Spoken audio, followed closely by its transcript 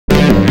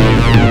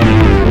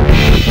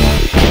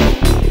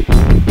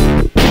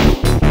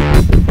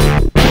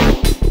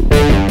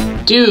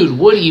Dude,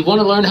 Woody, you want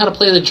to learn how to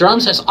play the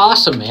drums? That's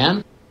awesome,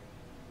 man.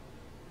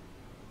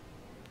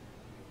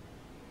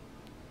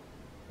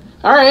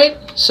 All right,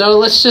 so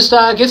let's just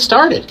get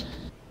started.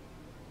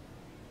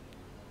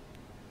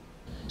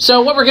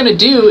 So what we're going to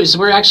do is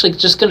we're actually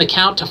just going to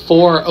count to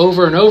 4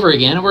 over and over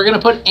again, and we're going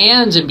to put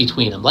ands in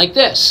between them, like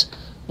this.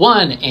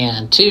 1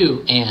 and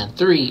 2 and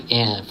 3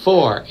 and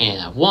 4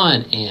 and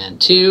 1 and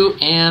 2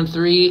 and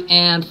 3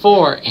 and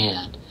 4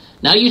 and.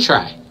 Now you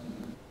try.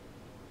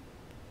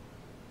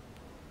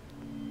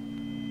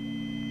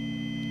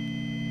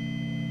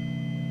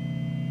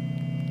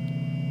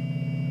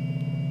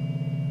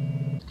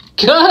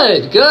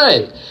 Good,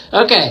 good.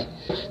 Okay,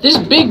 this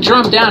big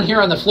drum down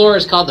here on the floor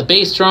is called the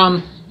bass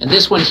drum, and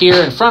this one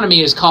here in front of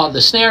me is called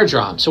the snare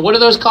drum. So what are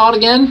those called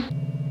again?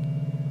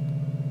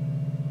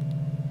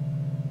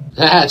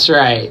 That's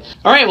right.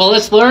 All right, well,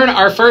 let's learn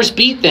our first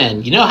beat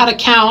then. You know how to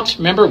count.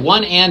 Remember,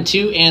 1 and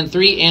 2 and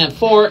 3 and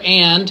 4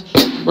 and.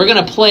 We're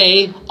going to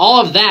play all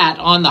of that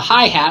on the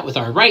hi-hat with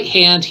our right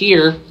hand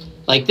here,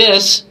 like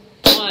this.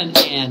 1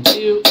 and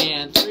 2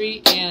 and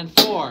 3 and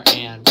 4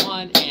 and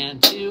 1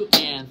 and 2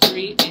 and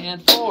 3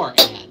 and 4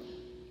 and.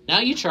 Now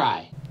you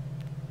try.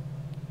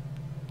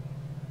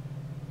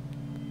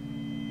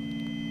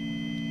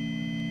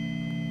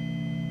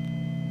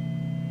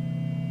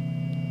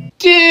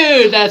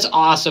 Dude, that's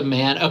awesome,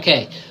 man.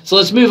 Okay, so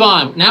let's move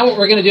on. Now what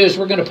we're going to do is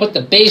we're going to put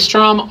the bass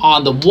drum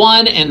on the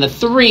 1 and the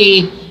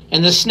 3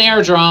 and the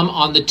snare drum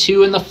on the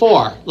 2 and the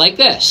 4, like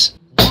this.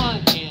 1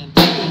 and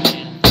 2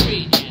 and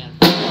 3 and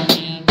 4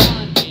 and 1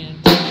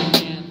 and 2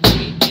 and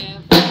 3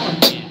 and 4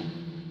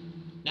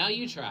 and. Now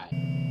you try.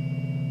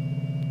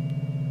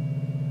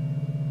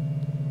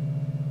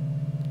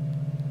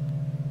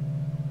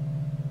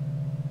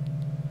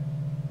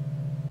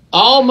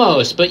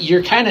 Almost, but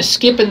you're kind of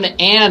skipping the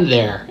and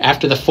there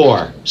after the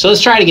 4. So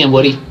let's try it again,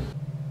 Woody.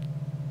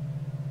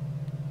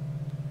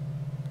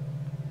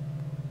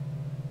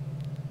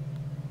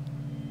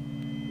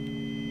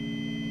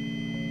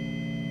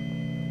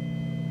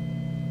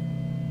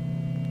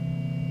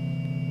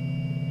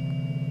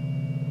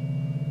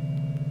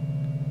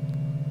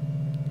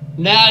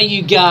 Now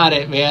you got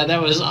it, man.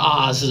 That was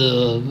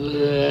awesome.